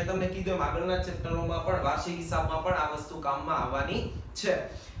 કારણ કે મેં તમને કીધું એમ આગળના ચેપ્ટરોમાં પણ વાર્ષિક હિસાબમાં પણ આ વસ્તુ કામમાં આવવાની છે.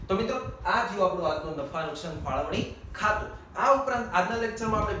 તો મિત્રો આ થયું આપણું આજનું નફા નુકસાન ફાળવણી ખાતું. આ ઉપરાંત આજના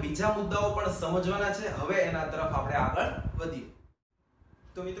લેક્ચરમાં આપણે બીજા મુદ્દાઓ પણ સમજવાના છે. હવે એના તરફ આપણે આગળ વધીએ.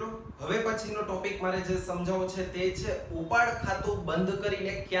 તો મિત્રો હવે પછીનો ટોપિક મારે જે સમજાવવો છે તે છે ઉપાડ ખાતું બંધ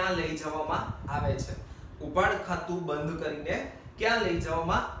કરીને ક્યાં લઈ જવામાં આવે છે. ઉપાડ ખાતું બંધ કરીને ક્યાં લઈ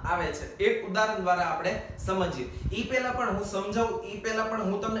જવામાં આવે છે એક ઉદાહરણ દ્વારા આપણે સમજીએ. ઈ પહેલા પણ હું સમજાવું, ઈ પહેલા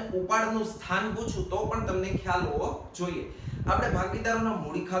પણ હું તમને ઉપાડનું સ્થાન પૂછું તો પણ તમને ખ્યાલ હોવો જોઈએ. આપણે ભાગીદારોના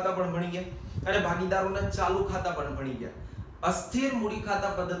મૂડી ખાતા પણ ભણી ગયા અને ભાગીદારોના ચાલુ ખાતા પણ ભણી ગયા. અસ્થિર મૂડી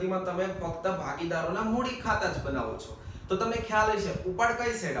ખાતા પદ્ધતિમાં તમે ફક્ત ભાગીદારોના મૂડી ખાતા જ બનાવો છો. તો તમને ખ્યાલ હશે ઉપાડ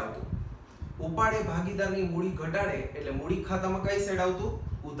કઈ સાઈડ આવતું? ઉપાડ એ ભાગીદારની મૂડી ઘટાડે એટલે મૂડી ખાતામાં કઈ સાઈડ આવતું?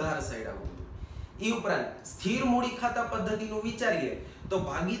 ઉધાર સાઈડ આવું બધું. એ ઉપરાંત સ્થિર મૂડી ખાતા પદ્ધતિનું વિચારીએ તો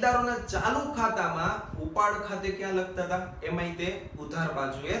ભાગીદારોના ચાલુ ખાતામાં ઉપાડ ખાતે ક્યાં લખતા હતા, એમાંય તે ઉધાર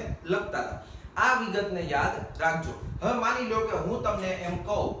બાજુએ લખતા હતા. આ વિગતને યાદ રાખજો. હવે માની લો કે હું તમને એમ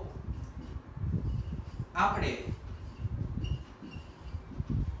કહું, આપણે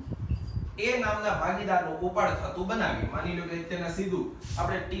એ નામના ભાગીદારનું ઉપાડ ખાતું બનાવીએ. માની લો કે તેના સીધું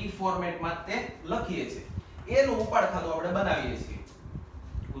આપણે ટી ફોર્મેટમાં તે લખીએ છીએ. એનું ઉપાડ ખાતું આપણે બનાવીએ છીએ,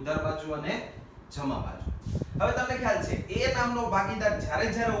 ઉધાર બાજુ અને જમા બાજુ. હવે તમને ખ્યાલ છે એ નામનો ભાગીદાર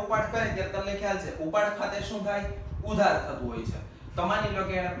જ્યારે ઉપાડ કરે ત્યારે તમને ખ્યાલ છે ઉપાડ ખાતે શું થાય, ઉધાર થતું હોય છે. તો માની લો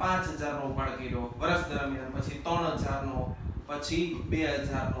કે એને 5000 નો ઉપાડ કર્યો વર્ષ દરમિયાન, પછી 3000 નો, પછી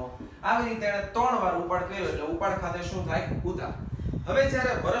 2000 નો, આવી રીતે એને 3 વાર ઉપાડ કર્યો એટલે ઉપાડ ખાતે શું થાય, ઉધાર. હવે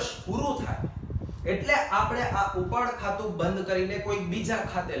જ્યારે વર્ષ પૂરું થાય એટલે આપણે આ ઉપાડ ખાતું બંધ કરીને કોઈ બીજા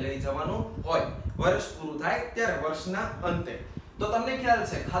ખાતે લઈ જવાનું હોય. વર્ષ પૂરું થાય ત્યારે વર્ષના અંતે તો તમને ખ્યાલ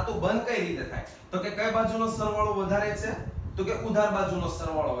છે ખાતું બંધ કઈ રીતે થાય, તો કે કઈ બાજુનો સરવાળો વધારે છે, તો કે ઉધાર બાજુનો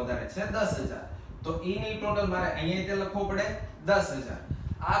સરવાળો વધારે છે 10000. તો ઈ ની ટોટલ મારે અહીંયા તે લખવો પડે 10000.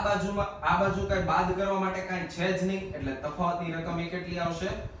 આ બાજુ કઈ બાદ કરવા માટે કઈ છે જ નહીં એટલે તફાવતની રકમ એ કેટલી આવશે,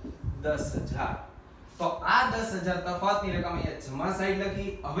 10000. તો આ 10000 તફાવતની રકમ અહીંયા જમા સાઈડ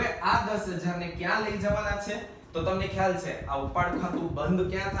લખી. હવે આ 10000 ને ક્યાં લઈ જવાના છે, તો તમને ખ્યાલ છે આ ઉપાડ ખાતું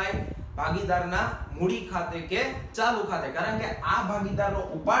બંધ ક્યાં થાય, ભાગીદારના મૂડી ખાતે કે ચાલુ ખાતે. કારણ કે આ ભાગીદારનો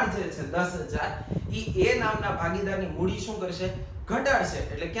ઉપાડ જે છે 10000 ઈ એ નામના ભાગીદારની મૂડી શું કરશે, ઘટાડશે.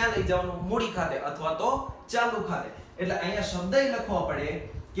 એટલે ક્યાં લઈ જવાનું, મૂડી ખાતે અથવા તો ચાલુ ખાતે. એટલે અહીંયા શબ્દ લખવો પડે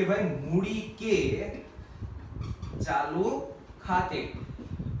કે ભાઈ મૂડી કે ચાલુ ખાતે.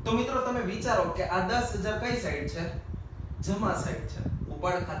 તો મિત્રો તમે વિચારો કે આ 10000 કઈ સાઈડ છે, જમા સાઈડ છે,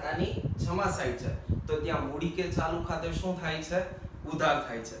 ઉપાડ ખાતાની જમા સાઈડ છે. તો ત્યાં મૂડી કે ચાલુ ખાતે શું થાય છે, ઉધાર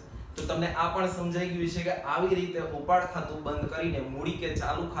થાય છે. તો તમને આ પણ સમજાઈ ગયું છે કે આવી રીતે ઉપાડ ખાતું બંધ કરીને મૂડી કે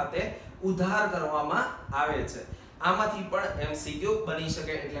ચાલુ ખાતે ઉધાર કરવામાં આવે છે. આમાંથી પણ એમસીક્યુ બની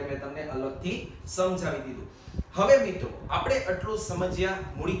શકે એટલે મેં તમને અલગથી સમજાવી દીધું. હવે મિત્રો આપણે આટલું સમજ્યા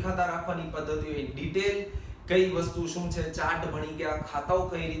મૂડી ખાતા રાખવાની પદ્ધતિઓ ડિટેલ, કઈ વસ્તુ શું છે, ચાર્ટ ભણી ગયા, ખાતાઓ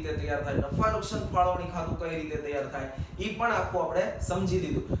કઈ રીતે તૈયાર થાય, નફા નુકસાન ફાળવણી ખાતું કઈ રીતે તૈયાર થાય, એ પણ આખું આપણે સમજી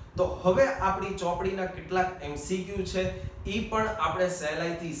લીધું. તો હવે આપણી ચોપડીના કેટલાક એમસીક્યુ છે એ પણ આપણે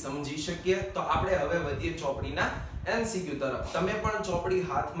સહેલાઈથી સમજી શકીએ. તો આપણે હવે વધીએ ચોપડીના એમસીક્યુ તરફ. તમે પણ ચોપડી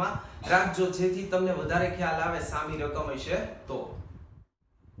હાથમાં રાખજો જેથી તમને વધારે ખ્યાલ આવે સામી રકમ હશે તો.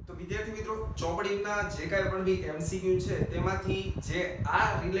 તો વિદ્યાર્થી મિત્રો ચોપડીના જે કાંઈ પણ બી એમસીક્યુ છે તેમાંથી જે આ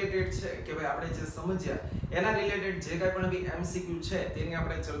રિલેટેડ છે કે ભાઈ આપણે જે સમજ્યા એના રિલેટેડ જે કાંઈ પણ બી એમસીક્યુ છે તેની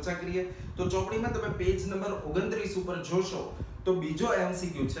આપણે ચર્ચા કરીએ. તો ચોપડીમાં તમે પેજ નંબર 29 ઉપર જોશો તો બીજો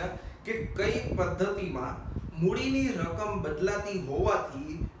એમસીક્યુ છે કે કઈ પદ્ધતિમાં મૂડીની રકમ બદલાતી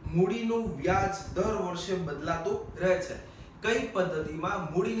હોવાથી મૂડીનું વ્યાજ દર વર્ષે બદલાતું રહે છે. કઈ પદ્ધતિમાં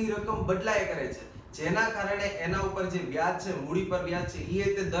મૂડીની રકમ બદલાય કરે છે જેના કારણે એના ઉપર જે વ્યાજ છે, મૂડી પર વ્યાજ છે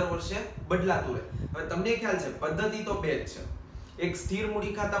એ તે દર વર્ષે બદલાતું રહે. હવે તમને ખ્યાલ છે પદ્ધતિ તો બે જ છે, એક સ્થિર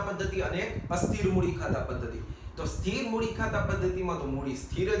મૂડી ખાતા પદ્ધતિ અને એક અસ્થિર મૂડી ખાતા પદ્ધતિ. તો સ્થિર મૂડી ખાતા પદ્ધતિમાં તો મૂડી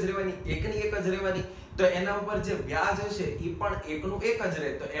સ્થિર જ રહેવાની, એકની એક જ રહેવાની. તો એના ઉપર જે વ્યાજ હશે એ પણ એકનું એક જ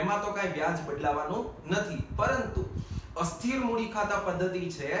રહે. તો એમાં તો કાંઈ વ્યાજ બદલાવાનું નથી. પરંતુ અસ્થિર મૂડી ખાતા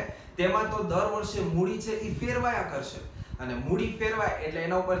પદ્ધતિ છે તેમાં તો દર વર્ષે મૂડી છે એ ફેરવાયા કરશે અને મૂડી ફેરવાય એટલે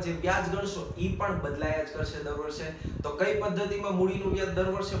એના ઉપર જે વ્યાજ ગણશો એ પણ બદલાયા જ કરશે દર વર્ષે. તો કઈ પદ્ધતિમાં મૂડીનું વ્યાજ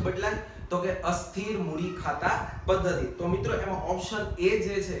દર વર્ષે બદલાય, તો કે અસ્થિર મૂડી ખાતા પદ્ધતિ. તો મિત્રો એમાં ઓપ્શન એ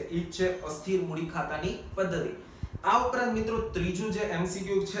જે છે એ છે અસ્થિર મૂડી ખાતાની પદ્ધતિ. આ ઉપરાંત મિત્રો ત્રીજું જે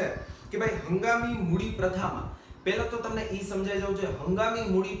એમસીક્યુ છે કે ભાઈ હંગામી મૂડી પ્રથામાં, પહેલા તો તમને એ સમજાઈ જવું જોઈએ હંગામી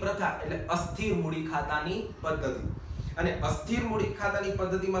મૂડી પ્રથા એટલે અસ્થિર મૂડી ખાતાની પદ્ધતિ. અને અસ્થિર મૂડી ખાતાની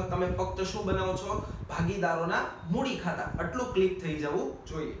પદ્ધતિમાં તમે ફક્ત શું બનાવો છો, ભાગીદારોના મૂડી ખાતા. આટલું ક્લિક થઈ જવું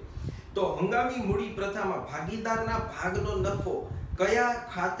જોઈએ. તો હંગામી મૂડી પ્રથામાં ભાગીદારના ભાગનો નફો કયા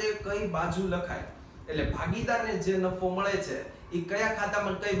ખાતે કઈ બાજુ લખાય, એટલે ભાગીદારને જે નફો મળે છે એ કયા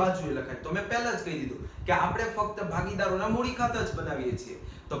ખાતામાં કઈ બાજુએ લખાય. તો મેં પહેલા જ કહી દીધું કે આપણે ફક્ત ભાગીદારોના મૂડી ખાતા જ બનાવીએ છીએ.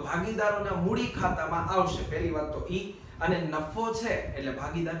 તો ભાગીદારોના મૂડી ખાતામાં આવશે પહેલી વાત તો ઈ. અને નફો છે એટલે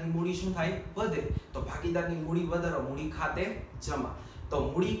ભાગીદારની મૂડી શું થાય, વધે. તો ભાગીદારની મૂડી વધે, મૂડી ખાતે જમા. તો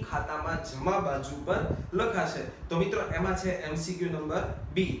મૂડી ખાતામાં જમા બાજુ પર લખાશે. તો મિત્રો એમાં છે એમસીક્યુ નંબર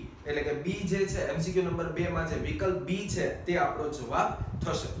બી, એટલે કે બી જે છે એમસીક્યુ નંબર 2 માં જે વિકલ્પ બી છે તે આપણો જવાબ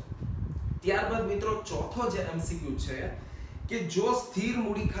થશે. ત્યારબાદ મિત્રો ચોથો જે એમસીક્યુ છે કે જો સ્થિર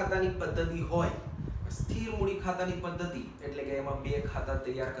મૂડી ખાતાની પદ્ધતિ હોય, સ્થિર મૂડી ખાતાની પદ્ધતિ એટલે કે એમાં બે ખાતા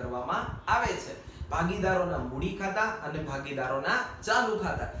તૈયાર કરવામાં આવે છે, ભાગીદારોના મૂડી ખાતા અને ભાગીદારોના ચાલુ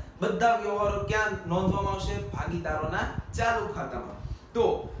ખાતા. બધા વ્યવહારો ક્યાં નોંધવામાં આવશે, ભાગીદારોના ચાલુ ખાતામાં. તો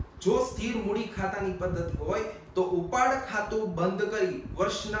જો સ્થિર મૂડી ખાતાની પદ્ધતિ હોય તો ઉપાડ ખાતું બંધ કરી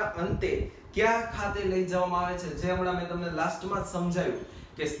વર્ષના અંતે કયા ખાતે લઈ જવામાં આવે છે? જે હમણાં મેં તમને લાસ્ટમાં સમજાવ્યું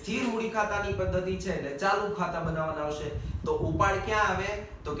કે સ્થિર મૂડી ખાતાની પદ્ધતિ છે એટલે ચાલુ ખાતા બનાવવાના આવશે, તો ઉપાડ ક્યાં આવે?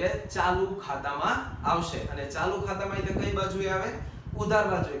 તો કે ચાલુ ખાતામાં આવશે. અને ચાલુ ખાતામાં એટલે કઈ બાજુએ આવે? ઉધાર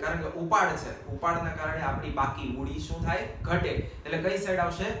બાજુએ, કારણ કે ઉપાડ છે. ઉપાડના કારણે આપણી બાકી મૂડી શું થાય? ઘટે. એટલે કઈ સાઈડ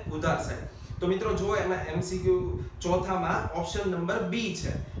આવશે? ઉધાર સાઈડ. તો મિત્રો જો એમાં એમસીક્યુ ચોથામાં ઓપ્શન નંબર બી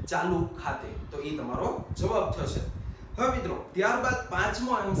છે, ચાલુ ખાતે. તો એ તમારો જવાબ થશે. હવે મિત્રો ત્યારબાદ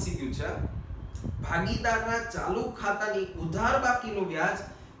પાંચમો એમસીક્યુ છે, ભાગીદારના ચાલુ ખાતાની ઉધાર બાકીનું વ્યાજ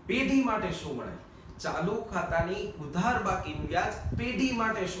પેઢી માટે શું ગણાય? ચાલુ ખાતાની ઉધાર બાકીનું વ્યાજ પેઢી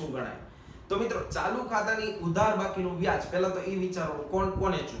માટે શું ગણાય? તો મિત્રો ચાલુ ખાતાની ઉધાર બાકીનું વ્યાજ પહેલા તો એ વિચારો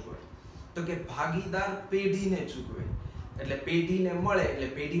કોને ચૂકવે? તો કે ભાગીદાર પેઢીને ચૂકવે. એટલે પેઢીને મળે એટલે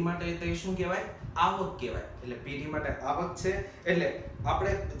પેઢી માટે તે શું કહેવાય? આવક કહેવાય. એટલે પેઢી માટે આવક છે એટલે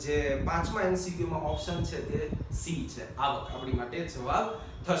આપણે જે પાંચમા એમસીક્યુ માં ઓપ્શન છે તે સી છે, આવક આપણી માટે જવાબ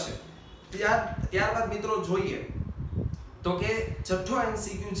થશે. ત્યારબાદ મિત્રો જોઈએ તો કે છઠ્ઠો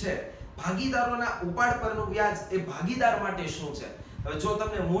એમસીક્યુ છે, ભાગીદારોના ઉપાડ પરનું વ્યાજ એ ભાગીદાર માટે શું છે? હવે જો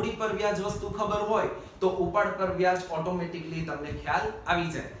તમને મૂડી પર વ્યાજ વસ્તુ ખબર હોય તો ઉપાડ પર વ્યાજ ઓટોમેટિકલી તમને ખ્યાલ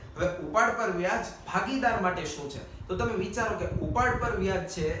આવી જાય. હવે ઉપાડ પર વ્યાજ ભાગીદાર માટે શું છે? તો તમે વિચારો કે ઉપાડ પર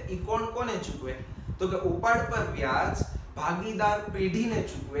વ્યાજ છે એ કોને ચૂકવે? તો કે ઉપાડ પર વ્યાજ ભાગીદાર પેઢીને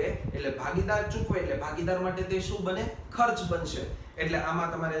ચૂકવે. એટલે ભાગીદાર ચૂકવે એટલે ભાગીદાર માટે તે શું બને? ખર્ચ બનશે. એટલે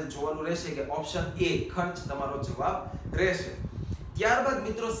આમાં તમારે જોવાનું રહેશે કે ઓપ્શન એ ખર્ચ તમારો જવાબ રહેશે. ત્યારબાદ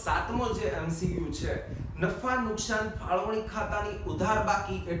મિત્રો સાતમો જે એમસીક્યુ છે, નફા નુકસાન ફાળવણી ખાતાની ઉધાર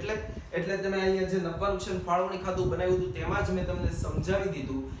બાકી એટલે તમે અહીંયા જે નફા નુકસાન ફાળવણી ખાતું બનાવ્યું હતું તેમાં જ મેં તમને સમજાવી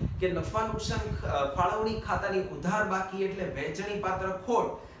દીધું કે નફા નુકસાન ફાળવણી ખાતાની ઉધાર બાકી એટલે વહેંચણી પાત્ર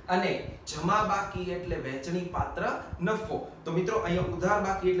ખોટ અને જમા બાકી એટલે વહેંચણી પાત્ર નફો. તો મિત્રો અહીંયા ઉધાર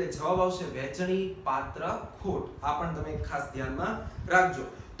બાકી એટલે જવાબ આવશે વહેંચણી પાત્ર ખોટ. આ પણ તમે ખાસ ધ્યાનમાં રાખજો.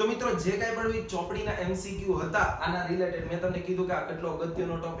 તો મિત્રો જે કાંઈ પણ ચોપડીના એમસીક્યુ હતા આના રિલેટેડ મેં તમને કીધું કે આ કેટલો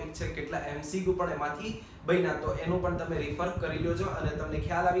અગત્યનો ટોપિક છે, કેટલા એમસીક્યુ પણ એમાંથી બન્યા, તો એનું પણ તમે રિફર કરી લેજો અને તમને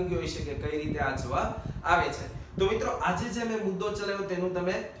ખ્યાલ આવી ગયો હશે કે કઈ રીતે આ જવાબ આવે છે. તો મિત્રો આજે જે મેં મુદ્દો ચલાવ્યો તેનું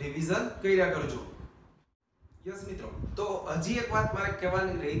તમે રિવિઝન કર્યા કરજો. યસ મિત્રો, તો હજી એક વાત મારે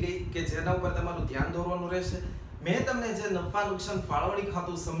કહેવાની રહી ગઈ કે જેના ઉપર તમારું ધ્યાન દોરવાનું રહેશે. મેં તમને જે નફા નુકસાન ફાળવણી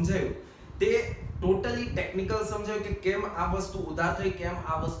ખાતું સમજાવ્યું તે ટોટલી ટેકનિકલ સમજાવ્યું કે કેમ આ વસ્તુ ઉધાર થઈ, કેમ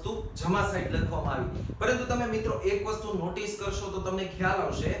આ વસ્તુ જમા સાઈડ લખવામાં આવી. પરંતુ તમે મિત્રો એક વસ્તુ નોટિસ કરશો તો તમને ખ્યાલ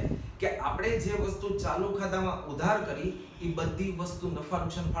આવશે કે આપણે જે વસ્તુ ચાલુ ખાતામાં ઉધાર કરી એ બધી વસ્તુ નફા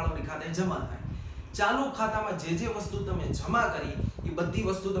નુકસાન ફાળવણી ખાતે જમા થાય. ચાલુ ખાતામાં જે વસ્તુ તમે જમા કરી એ બધી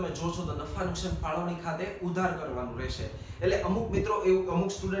વસ્તુ તમે જોશો તો નફા નુકસાન ફાળવણી ખાતે ઉધાર કરવાનું રહેશે. એટલે અમુક મિત્રો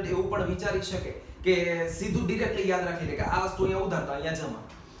અમુક સ્ટુડન્ટ એવું પણ વિચારી શકે કે સીધું ડિરેક્ટલી યાદ રાખી લે કે આ વસ્તુ અહીંયા ઉધાર તો અહીંયા જમા.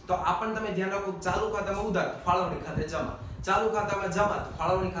 તો આ પણ તમે ધ્યાન રાખો, ચાલુ ખાતામાં ઉધાર ફાળવણી ખાતે જમા, ચાલુ ખાતામાં જમા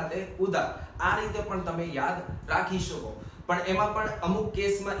ફાળવણી ખાતે ઉધાર. આ રીતે પણ તમે યાદ રાખી શકો. પણ એમાં પણ અમુક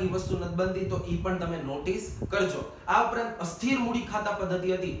કેસમાં ઈ વસ્તુ નથી બનતી તો ઈ પણ તમે નોટિસ કરજો. આ ઉપરાંત અસ્થિર મૂડી ખાતા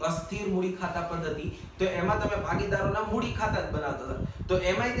પદ્ધતિ હતી, અસ્થિર મૂડી ખાતા પદ્ધતિ, તો એમાં તમે ભાગીદારોના મૂડી ખાતા જ બનાવતા હતા. તો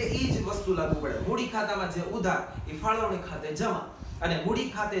એમાંય તે ઈ જ વસ્તુ લાગુ પડે. મૂડી ખાતામાં જે ઉધાર એ ફાળવણી ખાતે જમા અને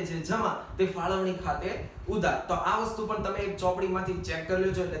મૂડી ખાતે જે જમા તે ફાળવણી ખાતે ઉધાર. તો આ વસ્તુ પણ તમે એક ચોપડીમાંથી ચેક કરી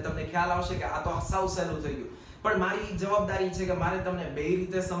લેજો એટલે તમને ખ્યાલ આવશે કે આ તો સાવ સહેલું થઈ ગયું. પણ મારી જવાબદારી છે કે મારે તમને બે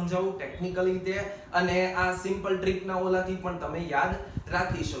રીતે સમજાવવું, ટેકનિકલ રીતે અને આ સિમ્પલ ટ્રીકના ઓલાથી પણ તમે યાદ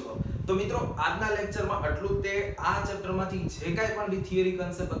રાખી શકો. તો મિત્રો આજના લેક્ચરમાં આટલું. તે આ ચેપ્ટરમાંથી જે કાંઈ પણ બી થિયરી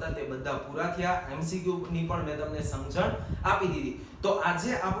કન્સેપ્ટ હતા તે બધા પૂરા થયા. એમસીક્યુ ની પણ મેં તમને સમજણ આપી દીધી. તો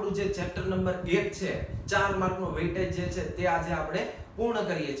આજે આપણું જે ચેપ્ટર નંબર 1 છે, 4 માર્કનો વેઇટેજ જે છે તે આજે આપણે પૂર્ણ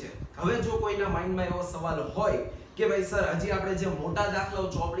કરીએ છીએ. હવે જો કોઈના માઇન્ડમાં એવો સવાલ હોય કે ભાઈ સર હજી આપણે જે મોટા દાખલાઓ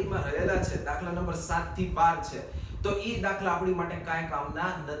ચોપડીમાં રહેલા છે, દાખલા નંબર 7 થી 12 છે, તો ઈ દાખલા આપણી માટે કાંઈ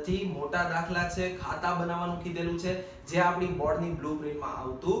કામના નથી. મોટા દાખલા છે, ખાતા બનાવવાનું કીધેલું છે, જે આપણી બોર્ડની બ્લુપ્રિન્ટમાં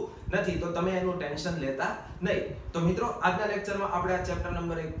આવતું નથી. તો તમે એનું ટેન્શન લેતા નહીં. તો મિત્રો આજના લેક્ચરમાં આપણે આ ચેપ્ટર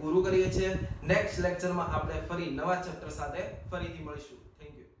નંબર 1 પૂરું કરીએ છીએ. નેક્સ્ટ લેક્ચરમાં આપણે ફરી નવા ચેપ્ટર સાથે ફરીથી મળીશું.